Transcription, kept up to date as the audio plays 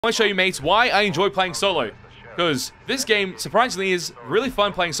I want to show you, mates, why I enjoy playing solo. Because this game, surprisingly, is really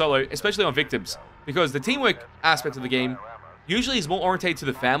fun playing solo, especially on victims. Because the teamwork aspect of the game usually is more orientated to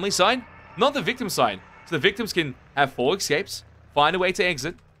the family side, not the victim side. So the victims can have 4 escapes, find a way to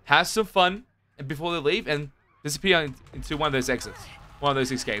exit, have some fun, and before they leave, and disappear into one of those exits, one of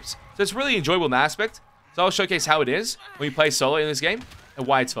those escapes. So it's really enjoyable in that aspect. So I'll showcase how it is when you play solo in this game, and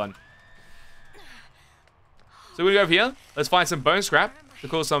why it's fun. So we're going to go over here. Let's find some bone scrap to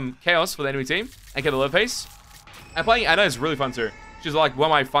cause some chaos for the enemy team and get a low pace. And playing Anna is really fun too. She's like one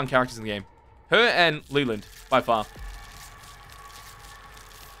of my fun characters in the game. Her and Leland, by far.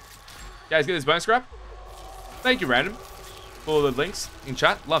 Guys, get this bone scrap. Thank you, Random, for the links in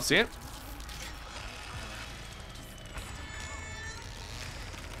chat. Love seeing it.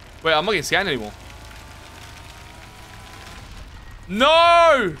 Wait, I'm not getting scanned anymore.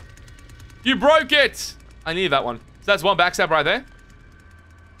 No! You broke it! I needed that one. So that's one backstab right there.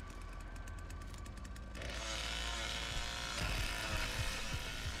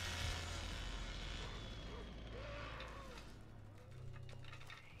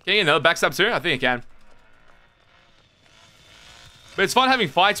 Can you get another backstab too? I think I can. But it's fun having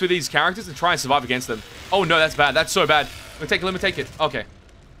fights with these characters and try and survive against them. Oh no, that's bad. That's so bad. Let me take it. Okay.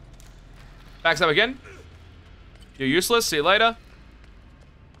 Backstab again. You're useless. See you later.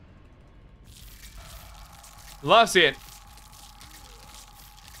 Love see it.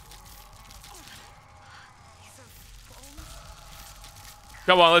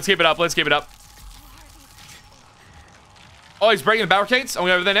 Come on, let's keep it up. Let's keep it up. Oh, he's breaking the barricades. I'm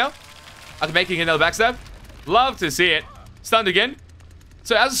going over there now. I can make it another backstab. Love to see it. Stunned again.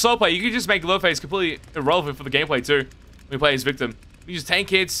 So as a solo player, you can just make low phase completely irrelevant for the gameplay too. When you play as victim, you just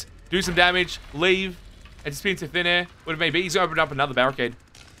tank hits, do some damage, leave, and spin into thin air. What it may be, he's opened up another barricade.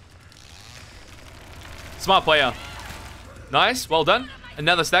 Smart player. Nice, well done.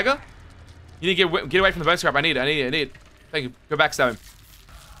 Another stagger. You need to get away from the bone scrap. I need it. Thank you. Go backstab him.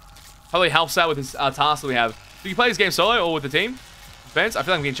 Probably helps out with this task that we have. Do you play this game solo or with the team? Depends. I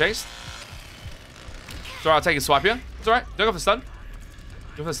feel like I'm getting chased. Sorry, I'll take a swipe here. It's alright. Don't go for the stun.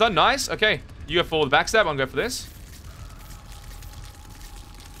 Go for the stun. Nice. Okay. You go for the backstab. I'm going to go for this.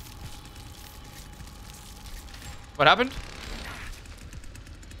 What happened?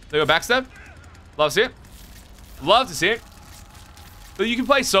 There you go, backstab. Love to see it. Love to see it. But you can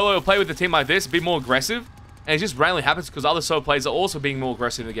play solo or play with a team like this, be more aggressive. And it just randomly happens because other solo players are also being more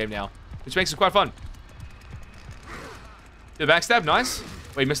aggressive in the game now. Which makes it quite fun. The backstab, nice.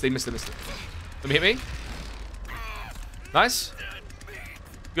 Wait, missed it. Let me hit me. Nice.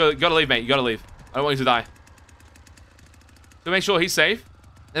 You gotta leave, mate. You gotta leave. I don't want you to die. So make sure he's safe.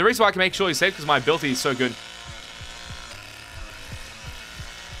 And the reason why I can make sure he's safe is because my ability is so good.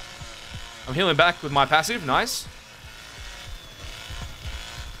 I'm healing back with my passive. Nice.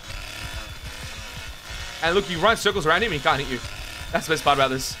 And look, you run circles around him and he can't hit you. That's the best part about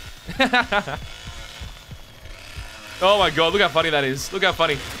this. Oh my god, look how funny that is. Look how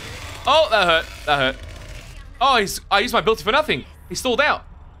funny. Oh, that hurt. That hurt. Oh, I used my ability for nothing. He stalled out.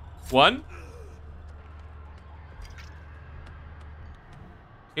 1.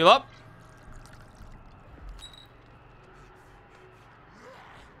 Heal up.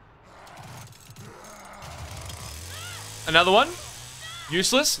 Another one.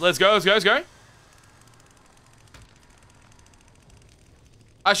 Useless. Let's go. I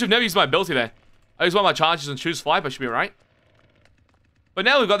should have never used my ability there. I use one of my charges and choose fly, but should be alright. But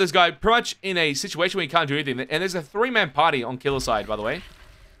now we've got this guy pretty much in a situation where he can't do anything. And there's a 3-man party on killer side, by the way.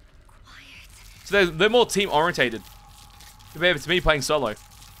 So they're more team-orientated compared to me playing solo.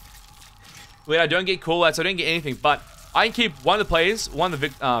 Where I don't get call-outs, I don't get anything. But I can keep one of the players, one of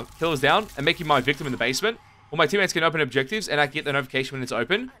the killers down, and make him my victim in the basement. Or my teammates can open objectives, and I can get the notification when it's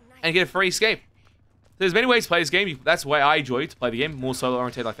open, and get a free escape. There's many ways to play this game. That's why I enjoy to play the game, more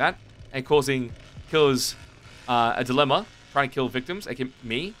solo-orientated like that. And causing killers a dilemma, trying to kill victims, like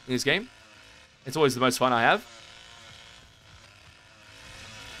me, in this game. It's always the most fun I have.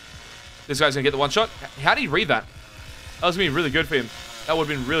 This guy's gonna get the one shot. How did he read that? That was gonna be really good for him. That would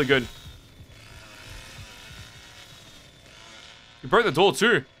have been really good. He broke the door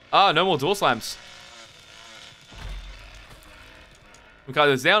too. Ah, no more door slams. We cut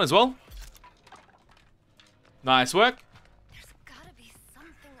this down as well. Nice work.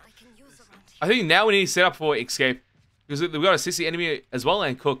 I think now we need to set up for escape. Because we've got a sissy enemy as well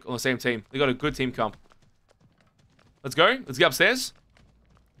and Cook on the same team. We've got a good team comp. Let's go. Let's get upstairs.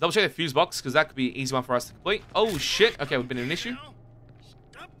 Double check the fuse box because that could be an easy one for us to complete. Oh shit. Okay, we've been in an issue.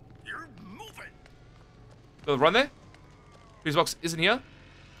 Got a run there. Fuse box isn't here.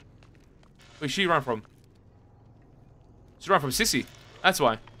 Where'd she run from? She ran from Sissy. That's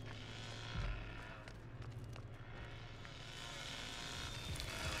why.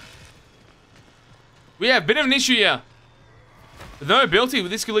 We have a bit of an issue here. With no ability,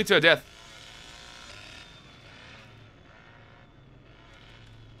 this could lead to her death.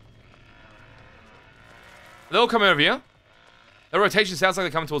 They're all coming over here. The rotation sounds like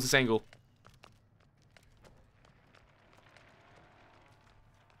they're coming towards this angle.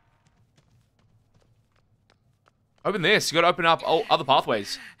 Open this. You gotta open up all other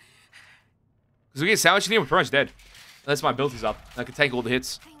pathways. Because we get sandwiched in here, we're pretty much dead. Unless my ability's up. I can take all the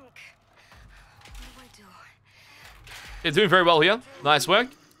hits. Yeah, doing very well here. Nice work.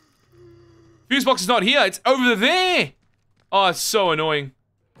 Fuse box is not here. It's over there. Oh, it's so annoying.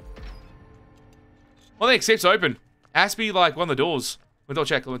 Well, the escape's open. It has to be like one of the doors. Let me double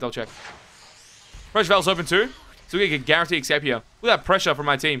check. Let me double check. Pressure valve's open too. So we get a guaranteed escape here. Look at that pressure from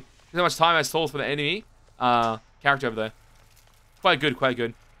my team. Look how much time I stalled for the enemy character over there. Quite good, quite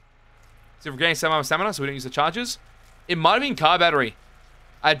good. So if we're getting some stamina, so we don't use the charges. It might have been car battery.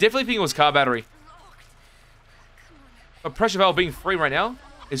 I definitely think it was car battery. But pressure valve being free right now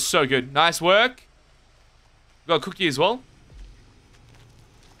is so good. Nice work. Got a cookie as well.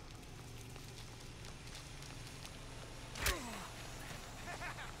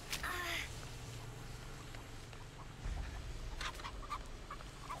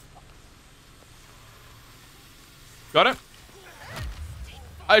 Got it.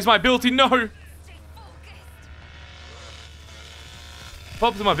 Oh, it's my ability. No.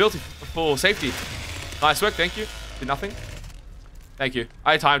 Pop to my ability for safety. Nice work. Thank you. Did nothing. Thank you.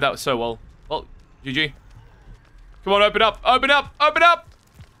 I timed that so well. Well, GG. Come on, open up. Open up. Open up.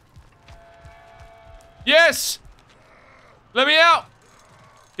 Yes. Let me out.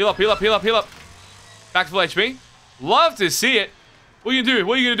 Heal up. Heal up. Heal up. Heal up. Back to full HP. Love to see it. What are you gonna do?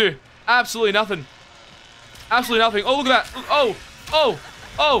 What are you gonna do? Absolutely nothing. Absolutely nothing. Oh, look at that. Oh. Oh.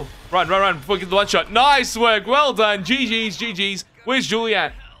 Oh. Run, run, run. Before we get the one shot. Nice work. Well done. GG's. GG's. Where's Julie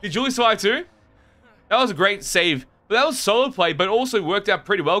at? Did Julie survive too? That was a great save. But that was solo play, but also worked out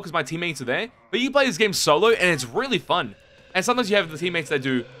pretty well because my teammates are there. But you play this game solo, and it's really fun. And sometimes you have the teammates that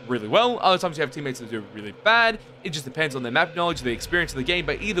do really well. Other times you have teammates that do really bad. It just depends on their map knowledge, the experience of the game.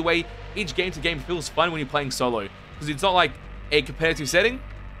 But either way, each game to game feels fun when you're playing solo. Because it's not like a competitive setting.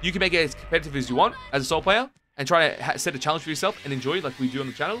 You can make it as competitive as you want as a solo player. And try to set a challenge for yourself and enjoy like we do on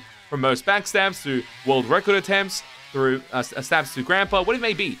the channel. From most backstabs to world record attempts, through stabs to grandpa, whatever it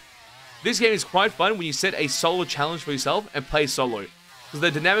may be. This game is quite fun when you set a solo challenge for yourself and play solo. Because the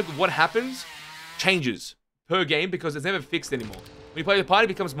dynamic of what happens changes per game because it's never fixed anymore. When you play the party, it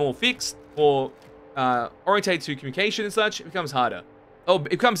becomes more fixed, more orientated to communication and such. It becomes harder. Oh, it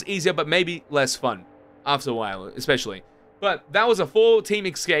becomes easier, but maybe less fun after a while, especially. But that was a 4-team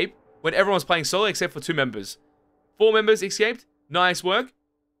escape when everyone was playing solo except for 2 members. 4 members escaped. Nice work.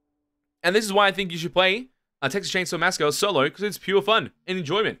 And this is why I think you should play Texas Chainsaw Massacre solo, because it's pure fun and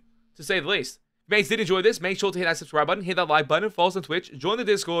enjoyment, to say the least. If you mates did enjoy this, make sure to hit that subscribe button, hit that like button, follow us on Twitch, join the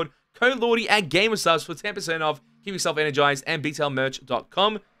Discord, code Lordy at GamerSubs for 10% off. Keep yourself energized, and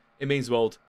BTLmerch.com. It means the world